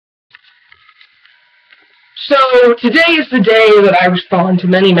So, today is the day that I respond to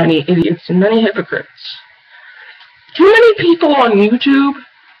many, many idiots and many hypocrites. Too many people on YouTube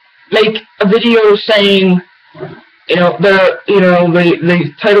make a video saying, they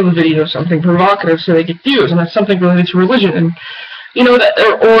title the video something provocative so they get views, and that's something related to religion, and,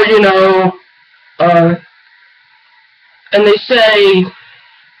 and they say,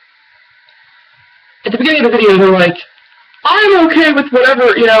 at the beginning of the video, they're like, I'm okay with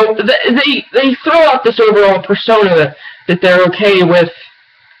whatever, they throw out this overall persona that they're okay with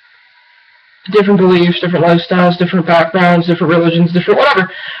different beliefs, different lifestyles, different backgrounds, different religions, different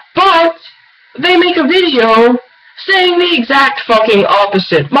whatever, but they make a video saying the exact fucking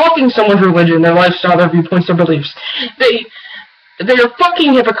opposite, mocking someone's religion, their lifestyle, their viewpoints, their beliefs. They're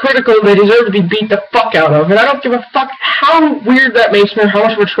fucking hypocritical, they deserve to be beat the fuck out of, and I don't give a fuck how weird that makes me or how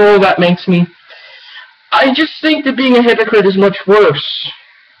much of a troll that makes me. I just think that being a hypocrite is much worse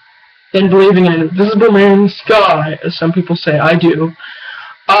than believing in an invisible man in the sky, as some people say. I do.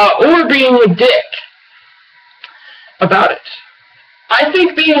 Or being a dick about it. I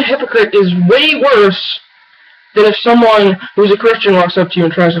think being a hypocrite is way worse than if someone who's a Christian walks up to you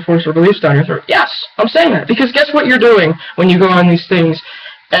and tries to force their beliefs down your throat. Yes, I'm saying that, because guess what you're doing when you go on these things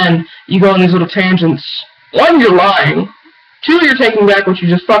and you go on these little tangents? One, you're lying. Two, you're taking back what you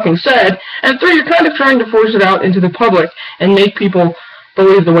just fucking said. And three, you're kind of trying to force it out into the public and make people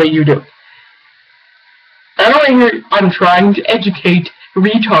believe the way you do. I don't want to hear, I'm trying to educate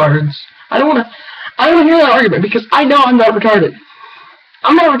retards. I don't want to hear that argument, because I know I'm not retarded.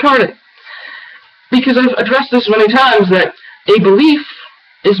 I'm not retarded. Because I've addressed this many times, that a belief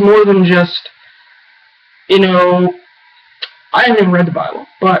is more than just, I haven't even read the Bible,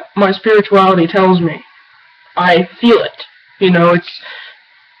 but my spirituality tells me. I feel it.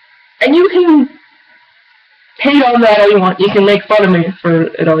 And you can hate on that all you want. You can make fun of me for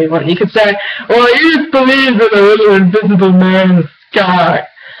it all you want. You can say, well, you just believe in a little invisible man in the sky.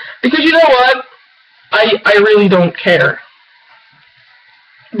 Because you know what? I really don't care.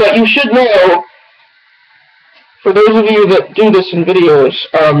 But you should know, for those of you that do this in videos,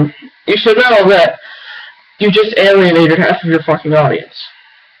 you should know that you just alienated half of your fucking audience.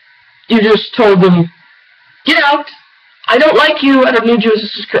 You just told them, get out! I don't like you, I don't need you as a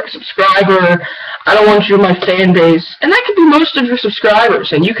subscriber, I don't want you in my fan base. And that could be most of your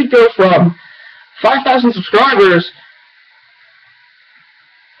subscribers, and you could go from 5,000 subscribers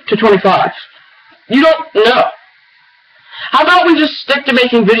to 25. You don't know. How about we just stick to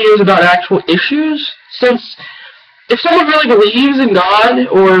making videos about actual issues? Since if someone really believes in God,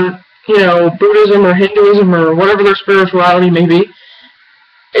 or, Buddhism or Hinduism or whatever their spirituality may be,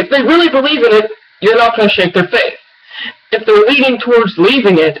 if they really believe in it, you're not going to shake their faith. If they're leaning towards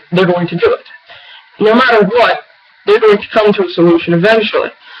leaving it, they're going to do it. No matter what, they're going to come to a solution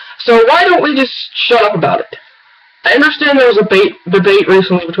eventually. So why don't we just shut up about it? I understand there was a debate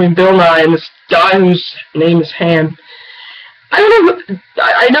recently between Bill Nye and this guy whose name is Ham. I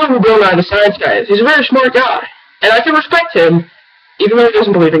know who Bill Nye, the science guy, is. He's a very smart guy. And I can respect him, even though he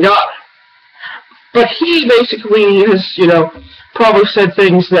doesn't believe in God. But he basically has, probably said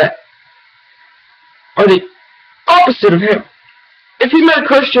things that are the opposite of him. If he met a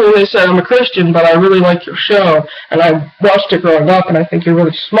Christian and they said, I'm a Christian, but I really like your show, and I watched it growing up, and I think you're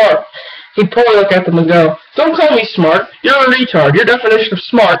really smart, he'd probably look at them and go, don't call me smart, you're a retard, your definition of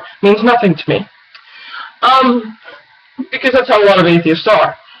smart means nothing to me. Because that's how a lot of atheists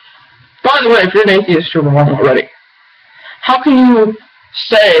are. By the way, if you're an atheist, you're wrong already. How can you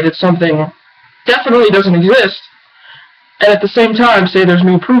say that something definitely doesn't exist, and at the same time say there's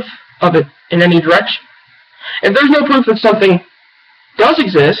no proof of it in any direction? If there's no proof that something does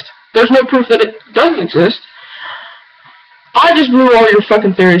exist, there's no proof that it doesn't exist, I just blew all your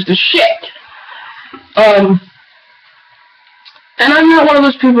fucking theories to shit. And I'm not one of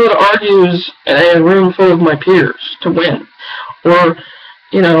those people that argues in a room full of my peers to win, or,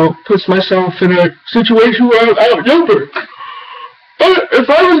 puts myself in a situation where I'm outnumbered. But if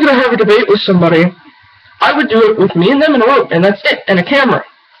I was going to have a debate with somebody, I would do it with me and them in a room, and that's it, and a camera.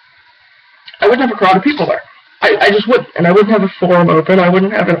 I wouldn't have a crowd of people there. I just wouldn't, and I wouldn't have a forum open, I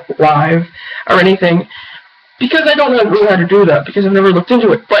wouldn't have it live, or anything, because I don't know really how to do that, because I've never looked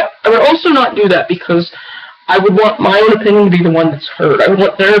into it. But I would also not do that because I would want my own opinion to be the one that's heard. I would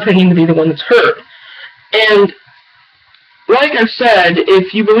want their opinion to be the one that's heard. And, like I've said,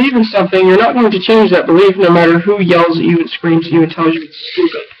 if you believe in something, you're not going to change that belief no matter who yells at you and screams at you and tells you it's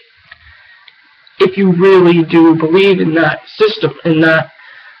stupid. If you really do believe in that system, in that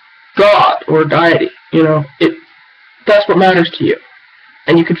God or deity, that's what matters to you.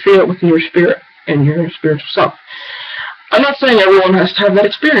 And you can feel it within your spirit and your spiritual self. I'm not saying everyone has to have that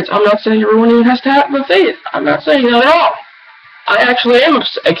experience. I'm not saying everyone even has to have the faith. I'm not saying that at all. I actually am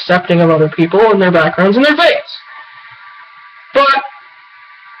accepting of other people and their backgrounds and their faiths. But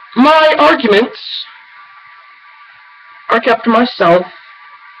my arguments are kept to myself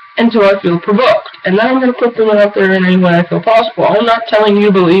until I feel provoked. And then I'm going to put them out there in any way I feel possible. I'm not telling you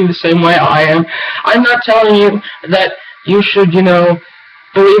to believe the same way I am. I'm not telling you that you should,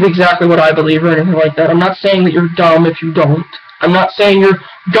 believe exactly what I believe or anything like that. I'm not saying that you're dumb if you don't. I'm not saying you're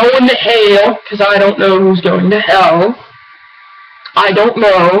going to hell, because I don't know who's going to hell. I don't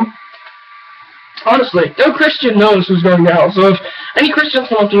know. Honestly, no Christian knows who's going to hell. So if any Christians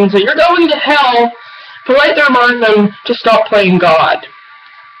come up to you and say, you're going to hell, politely remind them to stop playing God.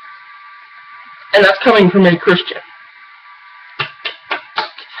 And that's coming from a Christian.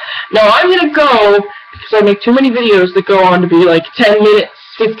 Now, I'm going to go, because I make too many videos that go on to be like 10 minutes,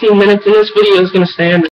 15 minutes, and this video is going to stand